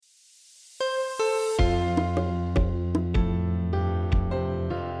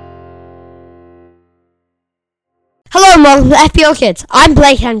and welcome to FPL Kids. I'm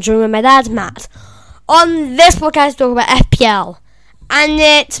Blake and I'm joined with my dad, Matt. On this podcast, we talk about FPL. And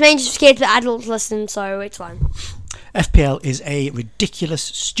it's mainly just kids, but adults listen, so it's fine. FPL is a ridiculous,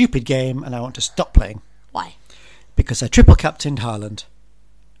 stupid game, and I want to stop playing. Why? Because I triple captained Haaland.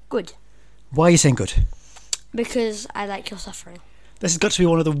 Good. Why are you saying good? Because I like your suffering. This has got to be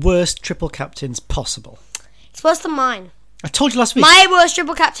one of the worst triple captains possible. It's worse than mine. I told you last week. My worst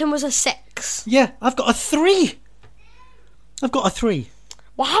triple captain was a 6. Yeah, I've got a 3.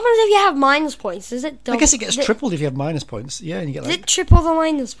 What happens if you have minus points? Is it I guess it gets tripled if you have minus points. Yeah, and you get Is it triple the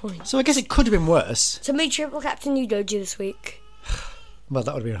minus points? So I guess it could have been worse. So me triple captain you doji this week. Well,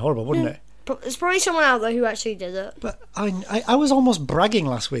 that would have been horrible, wouldn't it? There's probably someone out there who actually did it. But I was almost bragging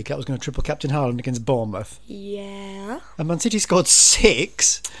last week I was going to triple captain Haaland against Bournemouth. Yeah. And Man City scored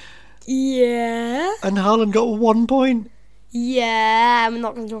 6. Yeah. And Haaland got 1 point. Yeah, I'm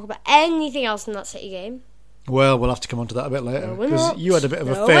not going to talk about anything else in that City game. Well, we'll have to come on to that a bit later. No, we're not. You had a bit of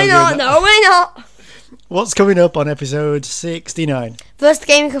a No, failure. we're not. What's coming up on episode 69? First,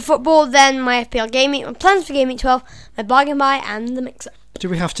 gaming of football, then my FPL gaming, my plans for gaming 12, my bargain buy, and the mix-up. Do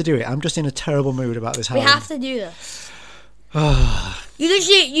we have to do it? I'm just in a terrible mood about this. We have to do this. You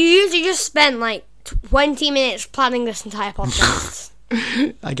usually just spend like 20 minutes planning this entire podcast.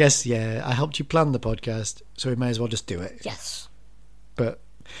 I guess, yeah. I helped you plan the podcast, so we may as well just do it. Yes. But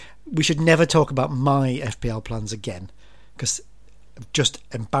we should never talk about my FPL plans again, because I've just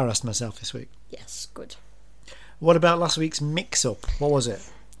embarrassed myself this week. Yes, good. What about last week's mix-up? What was it?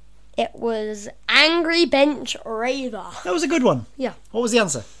 It was Angry Bench Raver. That was a good one. Yeah. What was the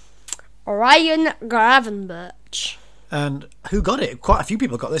answer? Orion Gravenberch. And who got it? Quite a few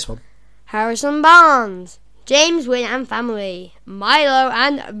people got this one. Harrison Barnes. James Wynn and family. Milo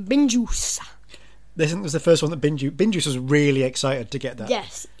and Binjuice. I think it was the first one that Binjuice was really excited to get that.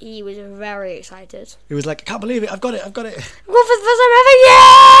 Yes, he was very excited. He was like, I can't believe it, I've got it. I'm going for the first time ever,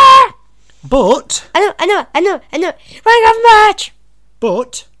 yeah! But... I know. Ryan Gravenberch.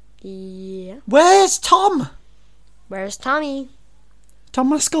 But... Yeah. Where's Tom? Where's Tommy? Tom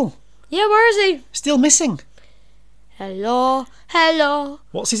Maskell. Yeah, where is he? Still missing. Hello.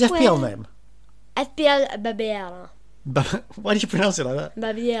 What's his FPL name? FPL Babiera. Why did you pronounce it like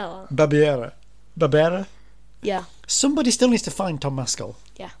that? Babiera? Yeah. Somebody still needs to find Tom Maskell.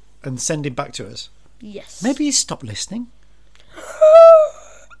 Yeah. And send him back to us. Yes. Maybe he's stopped listening.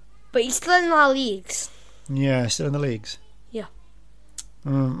 But he's still in our leagues. Yeah, still in the leagues. Yeah.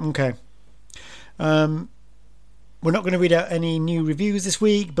 Okay. We're not going to read out any new reviews this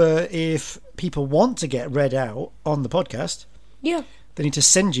week, but if people want to get read out on the podcast, yeah, they need to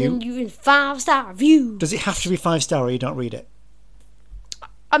send you... Send you a 5-star review. Does it have to be 5-star or you don't read it?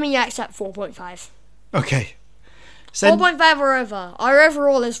 I mean, yeah, except 4.5. Okay. 4.5 or over. Our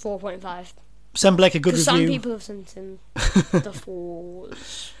overall is 4.5. Send Blake a good review. Some people have sent him the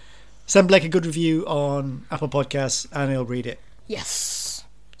 4s. Send Blake a good review on Apple Podcasts and he'll read it. Yes.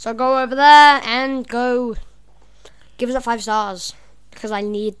 So go over there and go give us 5 stars because I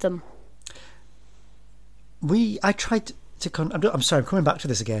need them. I tried to... I'm sorry, I'm coming back to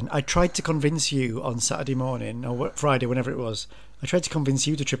this again. I tried to convince you on Saturday morning or Friday, whenever it was. I tried to convince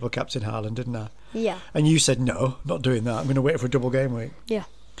you to triple captain Haaland, didn't I? Yeah. And you said, no, I'm not doing that. I'm going to wait for a double game week. Yeah.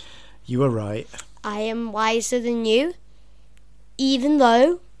 You were right. I am wiser than you, even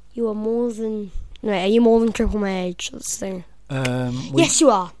though you are more than... No, are you more than triple my age? That's the thing. Yes, you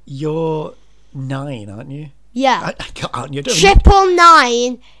are. You're 9, aren't you? Yeah. Aren't you? Triple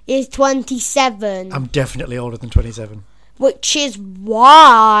 9 is 27. I'm definitely older than 27. Which is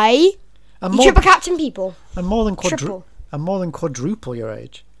why you triple captain people. I'm more than quadruple your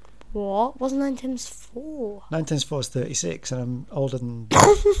age. What? What's 9 times 4? 9 times 4 is 36, and I'm older than...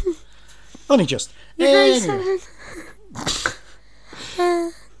 Only just. You're 37.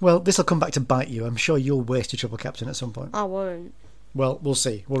 Well, this will come back to bite you. I'm sure you'll waste your triple captain at some point. I won't. Well, we'll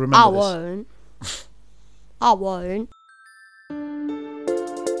see. We'll remember this. I won't.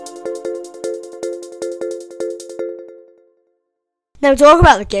 Now talk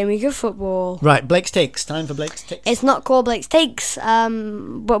about the game week of football. Right, Blake's Takes. Time for Blake's Takes. It's not called Blake's Takes.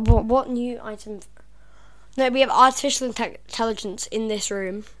 But what new item? No, we have artificial intelligence in this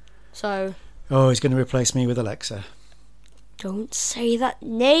room. So... Oh, he's going to replace me with Alexa. Don't say that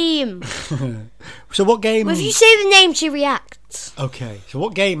name. So what games... Well, if you say the name, she reacts. Okay, so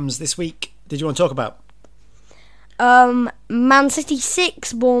what games this week did you want to talk about? Man City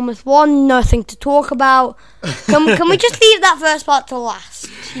 6, Bournemouth 1, nothing to talk about. Can we just leave that first part to last,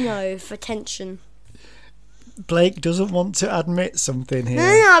 for tension? Blake doesn't want to admit something here.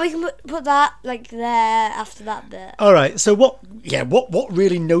 No, we can put that, there after that bit. Alright, so what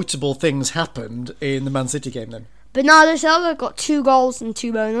really notable things happened in the Man City game then? Bernardo Silva got 2 goals and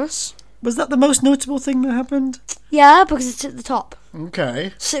 2 bonus. Was that the most notable thing that happened? Yeah, because it's at the top.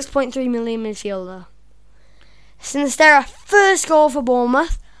 Okay. 6.3 million midfielder. Sinistera, first goal for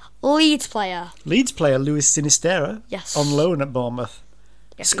Bournemouth. Leeds player. Leeds player Luis Sinistera. Yes. On loan at Bournemouth.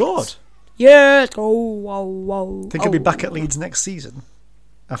 Yes, Scored. Yes. Oh. Think he'll be back at Leeds next season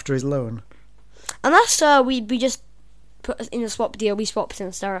after his loan. And that's we just put in a swap deal. We swapped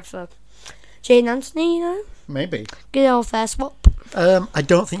Sinistera for Jane Anthony, you know. Maybe. Good old fair swap. I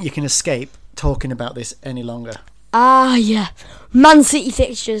don't think you can escape talking about this any longer. Ah, yeah. Man City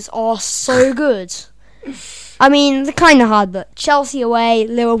fixtures are so good. I mean, they're kind of hard, but Chelsea away,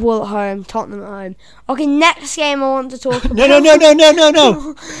 Liverpool at home, Tottenham at home. Okay, next game I want to talk about.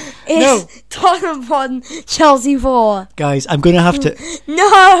 No. Is Tottenham 1, Chelsea 4. Guys, I'm going to have to...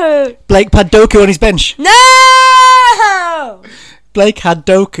 No! Blake had Doku on his bench. No! Blake had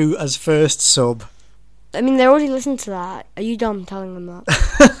Doku as first sub. I mean, they already listened to that. Are you done telling them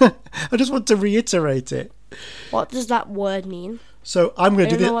that? I just want to reiterate it. What does that word mean? So I'm going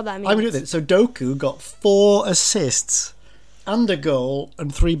to do this. know what that I'm going to do this. So Doku got 4 assists and a goal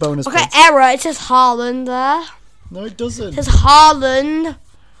and 3 bonus Okay, points. error. It says Haaland there. No, it doesn't. It says Haaland,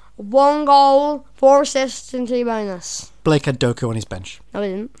 1 goal, 4 assists and 3 bonus. Blake had Doku on his bench. No, I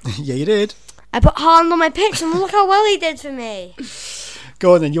didn't. Yeah, you did. I put Haaland on my pitch and look how well he did for me.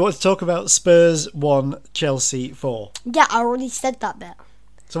 Go on then. You want to talk about Spurs 1, Chelsea 4. Yeah, I already said that bit.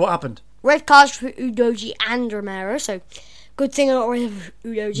 So what happened? Red cards for Udoji and Romero, so good thing I got rid of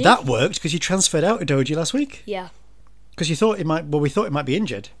Udoji. That worked because you transferred out Udoji last week. Yeah. Because you thought we thought he might be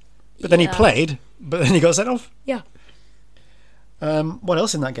injured. But then he Yeah. played, but then he got sent off. Yeah. What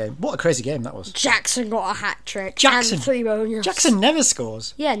else in that game? What a crazy game that was. Jackson got a hat-trick Jackson. and 3 bonus. Jackson never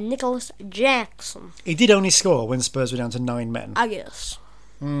scores. Yeah, Nicholas Jackson. He did only score when Spurs were down to 9 men. I guess.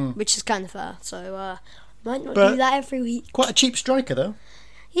 Which is kind of fair, so might not But- do that every week. Quite a cheap striker though.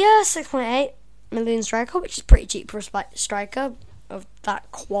 Yeah, 6.8 million striker, which is pretty cheap for a striker of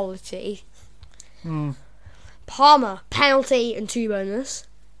that quality. Palmer, penalty and 2 bonus.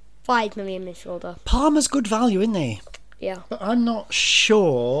 5 million midfielder. Palmer's good value, isn't he? Yeah. But I'm not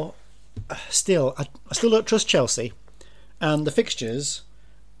sure. Still, I still don't trust Chelsea, and the fixtures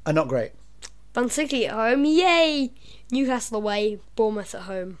are not great. Man City at home, yay! Newcastle away, Bournemouth at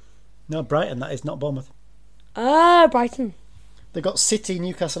home. No, Brighton. That is not Bournemouth. Ah, Brighton. They've got City,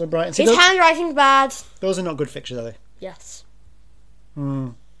 Newcastle, and Brighton. See, His handwriting's bad. those are not good fixtures, are they? Yes.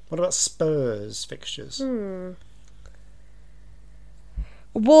 What about Spurs fixtures?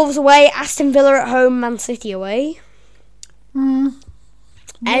 Wolves away, Aston Villa at home, Man City away.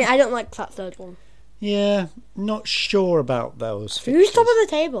 I don't like that third one. Yeah, not sure about those fixtures. Who's top of the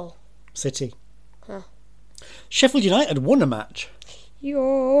table? City. Huh. Sheffield United won a match. Yo.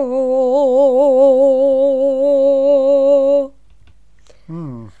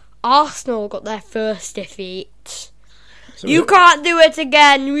 Arsenal got their first defeat. So You can't do it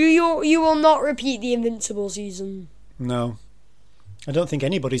again. You will not repeat the invincible season. No. I don't think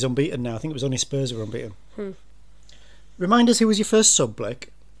anybody's unbeaten now. I think it was only Spurs who were unbeaten. Remind us who was your first sub,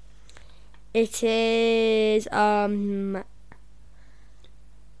 Blake? It is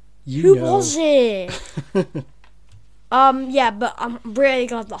You who know. was it? Yeah, but I'm really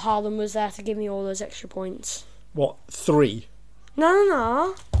glad that Haaland was there to give me all those extra points. What, 3?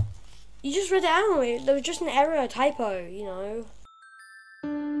 No. You just read it out. There was just an error, a typo, you know.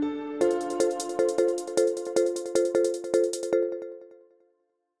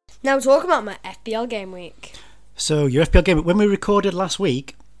 Now talk about my FPL game week. So your FPL game, when we recorded last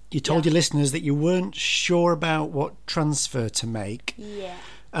week, you told Yeah. your listeners that you weren't sure about what transfer to make. Yeah.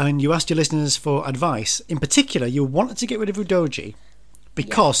 And you asked your listeners for advice. In particular, you wanted to get rid of Udoji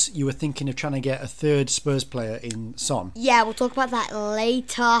because you were thinking of trying to get a third Spurs player in Son. Yeah, we'll talk about that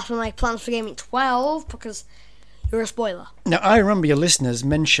later for my plans for Game Week 12 because you're a spoiler. Now, I remember your listeners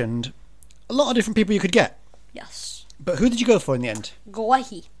mentioned a lot of different people you could get. Yes. But who did you go for in the end?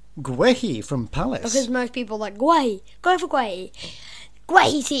 Guehi. Guehi from Palace. Because most people are like, Guehi, go for Guehi.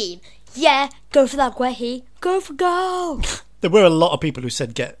 Guehi team. Yeah, go for that Guehi. Go for goal. There were a lot of people who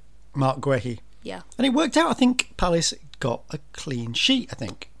said get Mark Guehi. Yeah. And it worked out. I think Palace got a clean sheet, I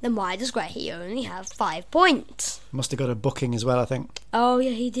think. Then why does Guehi only have 5 points? Must have got a booking as well, I think. Oh,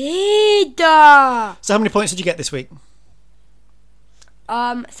 yeah, he did. So how many points did you get this week?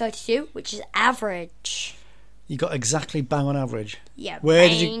 32, which is average. You got exactly bang on average. Yeah, Where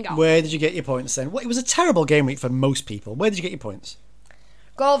bang on. did you get your points then? Well, it was a terrible game week for most people. Where did you get your points?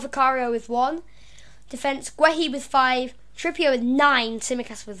 Goal Vicario with 1. Defence, Guehi with 5. Trippier with 9.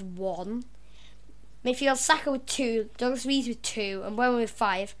 Tsimikas with 1. Midfield, Saka with 2. Douglas Luiz with 2. And Bueno with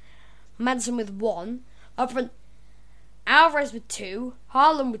 5. Madison with 1. Up front, Alvarez with 2,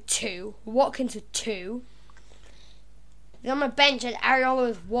 Haaland with 2, Watkins with 2. Then on my bench, I had Areola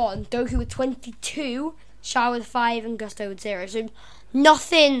with 1, Doku with 22, Shaw with 5, and Gusto with 0. So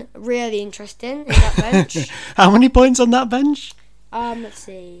nothing really interesting in that bench. How many points on that bench? Let's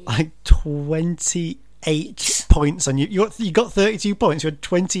see. Like 28 points on you. You got 32 points. You had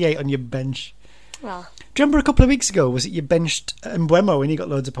 28 on your bench. Well, Do you remember a couple of weeks ago, was it you benched Mbuemo and you got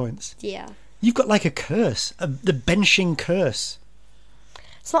loads of points? yeah. You've got like a curse, the benching curse.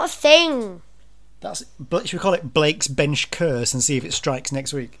 It's not a thing. Should we call it Blake's bench curse and see if it strikes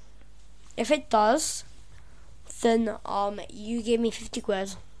next week? If it does, then you give me 50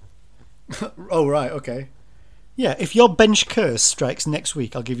 quid. Oh, right, okay. Yeah, if your bench curse strikes next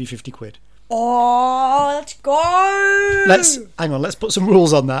week, I'll give you 50 quid. Oh, let's go! Hang on, let's put some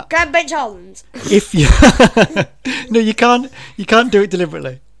rules on that. Can I bench Haaland? If you... No, you can't do it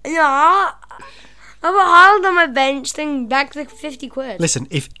deliberately. Yeah. I've got Haaland on my bench, then back to 50 quid. Listen,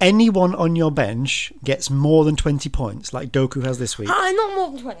 if anyone on your bench gets more than 20 points, like Doku has this week... Not more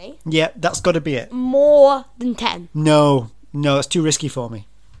than 20. Yeah, that's got to be it. More than 10. No, it's too risky for me.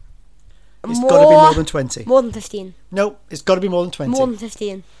 It's got to be more than 20. More than 15. No, it's got to be more than 20. More than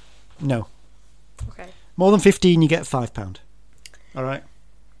 15. No. Okay. More than 15, you get £5. All right?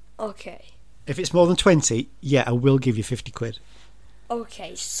 Okay. If it's more than 20, yeah, I will give you 50 quid.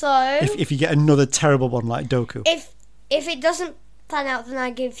 Okay, so... If you get another terrible one like Doku. If it doesn't pan out, then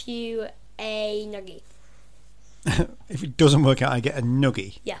I give you a nuggie. If it doesn't work out, I get a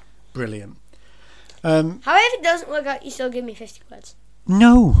nuggie. Yeah. Brilliant. However, if it doesn't work out, you still give me 50 quid.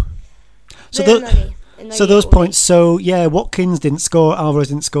 No. So, But a nuggie those will points. So, yeah, Watkins didn't score. Alvarez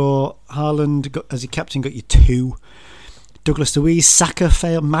didn't score. Haaland, as your captain, got you 2. Douglas Luiz, Saka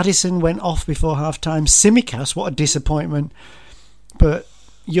failed. Maddison went off before half-time. Tsimikas, what a disappointment. But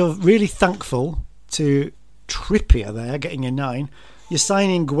you're really thankful to Trippier there, getting a 9. You're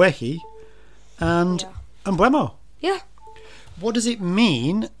signing Guehi and Mbuemo. Yeah. What does it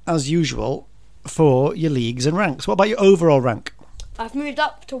mean, as usual, for your leagues and ranks? What about your overall rank? I've moved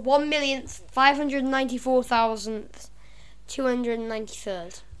up to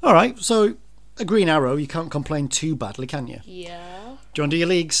 1,594,293rd. All right, so a green arrow. You can't complain too badly, can you? Yeah. Do you want to do your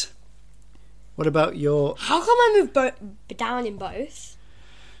leagues? What about your... How come I moved down in both?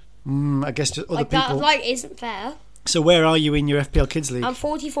 I guess just other people... That isn't fair. So where are you in your FPL Kids League? I'm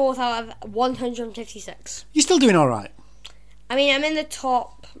 44th out of 156. You're still doing all right. I mean, I'm in the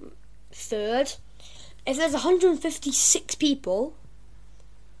top third. If there's 156 people...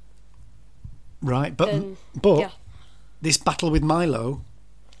 Right, but yeah. This battle with Milo,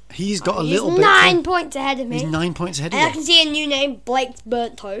 he's got a little He's bit... 9 points ahead of me. He's 9 points ahead of And you. I can see a new name, Blake's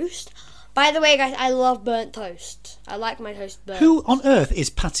Burnt Toast. By the way, guys, I love burnt toast. I like my toast burnt. Who on earth is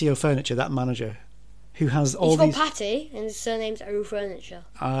Patio Furniture, that manager, who has all He's these... called Patty, and his surname's O Furniture.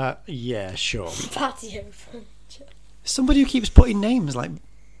 Yeah, sure. Patio Furniture. Somebody who keeps putting names like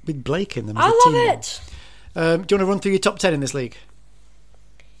with Blake in them. As I a love team it. Do you want to run through your top 10 in this league?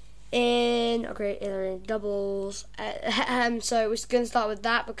 In doubles. So we're going to start with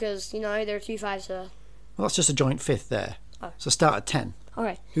that because, there are 2 5s here. Well, that's just a joint 5th there. Oh. So start at 10.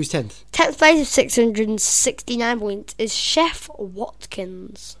 Alright. Who's 10th? 10th place with 669 points is Chef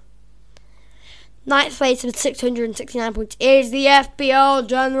Watkins. 9th place with 669 points is the FPL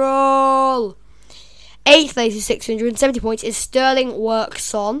General. 8th place with 670 points is Sterling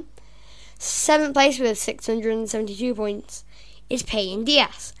Workson. 7th place with 672 points is Payne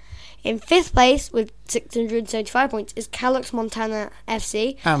Diaz. In 5th place with 675 points is Calix Montana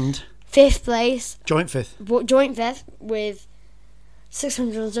FC. And 5th place, joint 5th with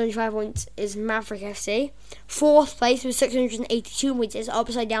 675 points is Maverick FC. 4th place with 682 points is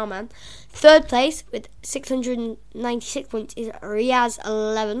Upside Down Man. 3rd place with 696 points is Riaz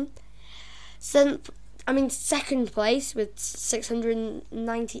 11. 2nd place with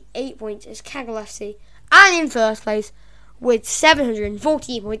 698 points is Kaggle FC. And in 1st place with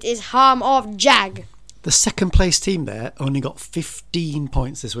 714 points is Harm of Jag. the second place team there only got 15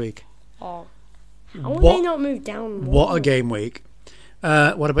 points this week. Oh. How would they not move down more? What a game week.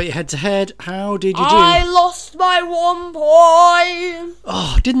 What about your head-to-head? How did you do? I lost by 1 point.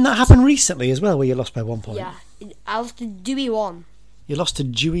 Oh, didn't that happen recently as well, where you lost by 1 point? Yeah, I lost to Dewey 1. You lost to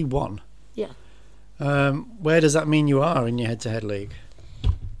Dewey 1? Yeah. Where does that mean you are in your head-to-head league?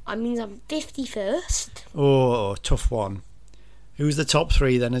 I mean, I'm 51st. Oh, tough one. Who's the top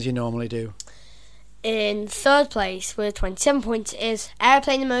 3 then, as you normally do? In 3rd place with 27 points is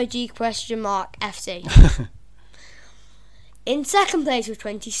Airplane Emoji FC. In 2nd place with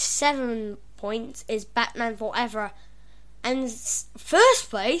 27 points is Batman Forever. And 1st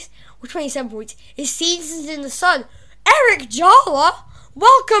place with 27 points is Seasons in the Sun. Eric Jala,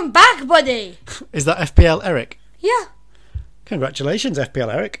 welcome back, buddy. Is that FPL Eric? Yeah. Congratulations,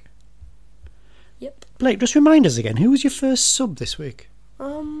 FPL Eric. Yep. Blake, just remind us again, who was your first sub this week?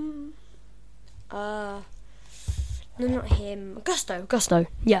 No, not him. Gusto.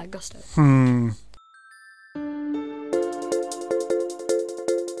 Yeah, Gusto.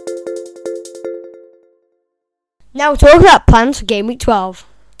 Now we'll talk about plans for Game Week 12.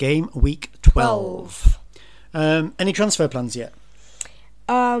 Game Week 12. Any transfer plans yet?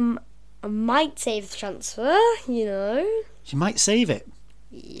 I might save the transfer, you know. You might save it.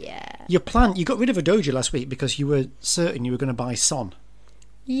 Yeah. Your plan, you got rid of Adoja last week because you were certain you were going to buy Son.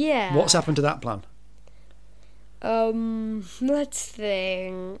 Yeah. What's happened to that plan? Let's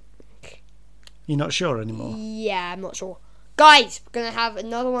think. You're not sure anymore? Yeah, I'm not sure. Guys, we're going to have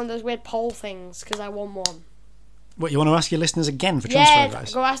another one of those weird poll things because I won one. What, you want to ask your listeners again for transfer advice?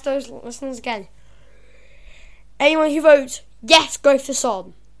 Yeah, go ask those listeners again. Anyone who votes yes, go for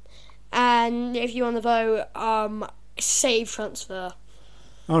Son. And if you want to vote, save transfer.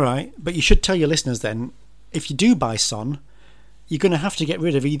 Alright, but you should tell your listeners then, if you do buy Son, you're going to have to get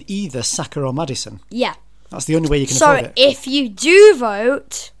rid of either Saka or Maddison. Yeah. That's the only way you can afford it. So if you do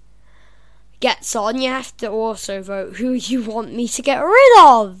vote get Son, you have to also vote who you want me to get rid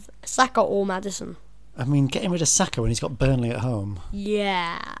of. Saka or Maddison. I mean, getting rid of Saka when he's got Burnley at home.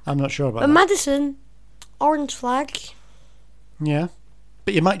 Yeah. I'm not sure about But that. Maddison, orange flag. Yeah.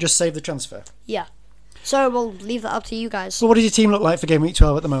 But you might just save the transfer. Yeah. So we'll leave that up to you guys. So what does your team look like for Game Week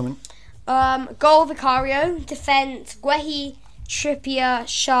 12 at the moment? Goal Vicario, defence Guehi, Trippier,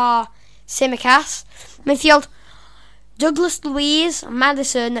 Shah, Simicas. Midfield Douglas Luiz,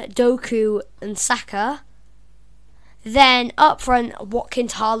 Maddison, Doku and Saka. Then up front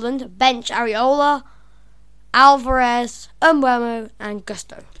Watkins, Haaland, bench Areola, Alvarez, Mbeumo and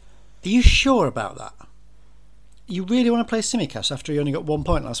Gusto. Are you sure about that? You really want to play Simicas after you only got 1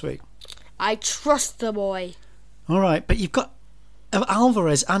 point last week? I trust the boy. Alright, but you've got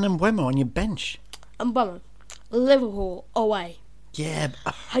Alvarez and Mbeumo on your bench. Mbeumo, Liverpool away. Yeah,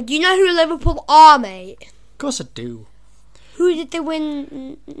 Do you know who Liverpool are, mate? of course I do. Who did they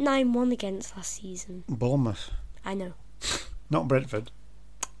win 9-1 against last season? Bournemouth. I know. Not Brentford.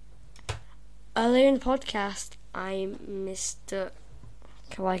 Earlier in the podcast, I missed it.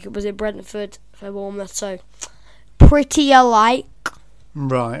 Like, was it Brentford for Bournemouth? So, pretty alike.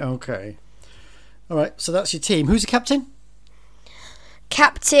 Right, okay. Alright, so that's your team. Who's the captain?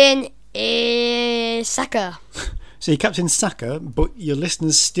 Captain is Saka. So your captain's Saka, but your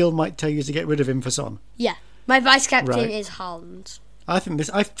listeners still might tell you to get rid of him for Son. Yeah. My vice captain Right. is Haaland. I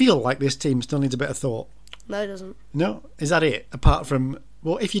feel like this team still needs a bit of thought. No, it doesn't. No? Is that it? Apart from,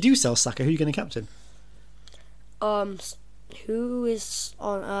 well, if you do sell Saka, who are you going to captain? Who is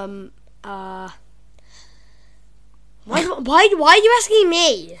on, why are you asking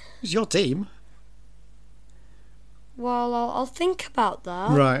me? It's your team. Well, I'll think about that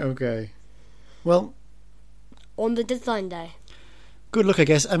Right, okay. Well, on the deadline day. good luck, I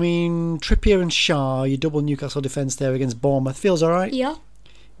guess. I mean, Trippier and Shah, your double Newcastle defence there against Bournemouth, feels alright. Yeah.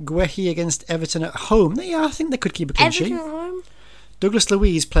 Guehi against Everton at home. Yeah, I think they could keep a clean Everton sheet. at home. Douglas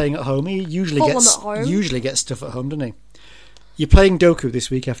Luiz playing at home. He usually Fulham at home. gets stuff at home, doesn't he? You're playing Doku this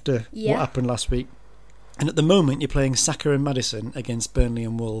week after Yeah. what happened last week. And at the moment, you're playing Saka and Maddison against Burnley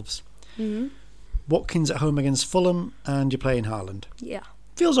and Wolves. Mm-hmm. Watkins at home against Fulham, and you're playing Haaland. Yeah.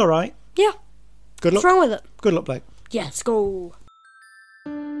 Feels alright. Yeah. Good What's luck. wrong with it? Good luck, Blake. Yeah, let's go.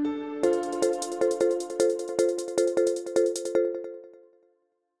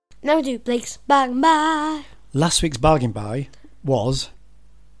 Now we do Blake's Bargain Buy. Last week's bargain buy was...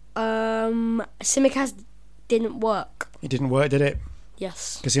 Simicast didn't work. It didn't work, did it?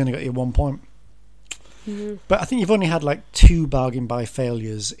 Yes. Because you only got your 1 point. Mm-hmm. But I think you've only had like 2 bargain buy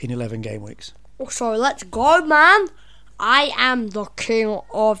failures in 11 game weeks. Oh, so let's go, man. I am the king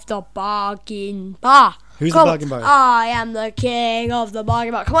of the bargain bar. Who's the bargain buyer? I am the king of the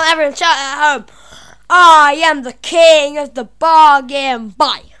bargain bar. Come on, everyone, shout at home. I am the king of the bargain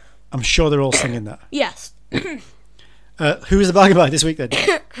buy. I'm sure they're all singing that. Yes. Who's the bargain buy this week then?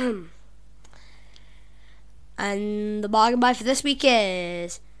 And the bargain buy for this week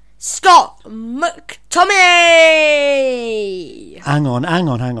is Scott McTominay. Hang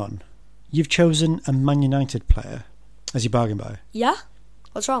on. You've chosen a Man United player as your bargain buy. Yeah?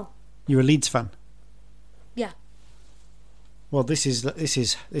 What's wrong? You're a Leeds fan. Yeah. Well, this is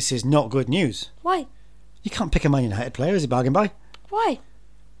not good news. Why? You can't pick a Man United player as your bargain buy. Why?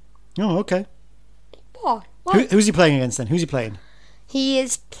 Oh, okay. Why? Why? Who's he playing against then? Who's he playing? He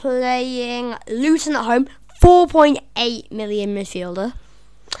is playing Luton at home. 4.8 million midfielder.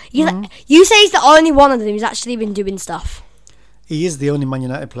 You say he's the only one of them who's actually been doing stuff. He is the only Man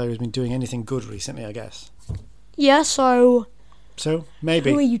United player who's been doing anything good recently, I guess. Yeah, so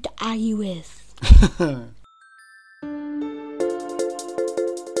maybe. who are you to argue with?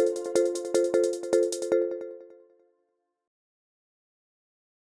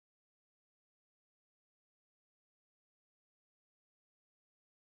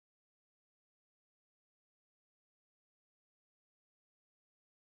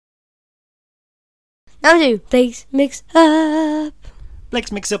 Number 2, Blake's Mix Up.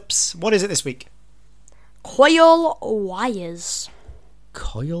 Blake's Mix-Ups. What is it this week? Coil wires.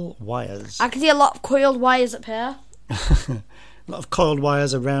 Coil wires. I can see a lot of coiled wires up here. A lot of coiled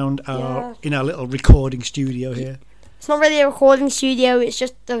wires around in our little recording studio here. It's not really a recording studio, it's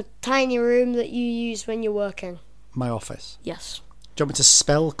just a tiny room that you use when you're working. My office. Yes. Do you want me to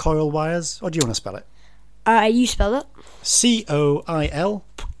spell coil wires, or do you want to spell it? You spell it. COILWIRES.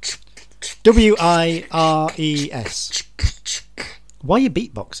 Why are you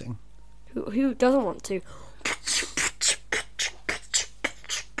beatboxing? Who doesn't want to?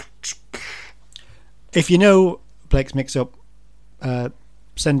 If you know Blake's Mix-Up,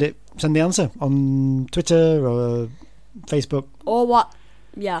 send the answer on Twitter or Facebook. Or what?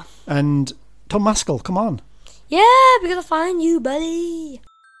 Yeah. And Tom Maskell, come on. Yeah, we're gonna find you, buddy.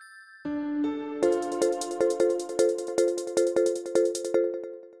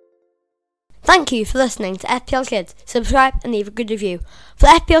 Thank you for listening to FPL Kids. Subscribe and leave a good review. For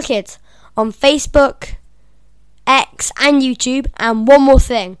FPL Kids on Facebook, X and YouTube. And one more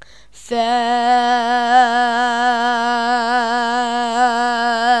thing. Farewell.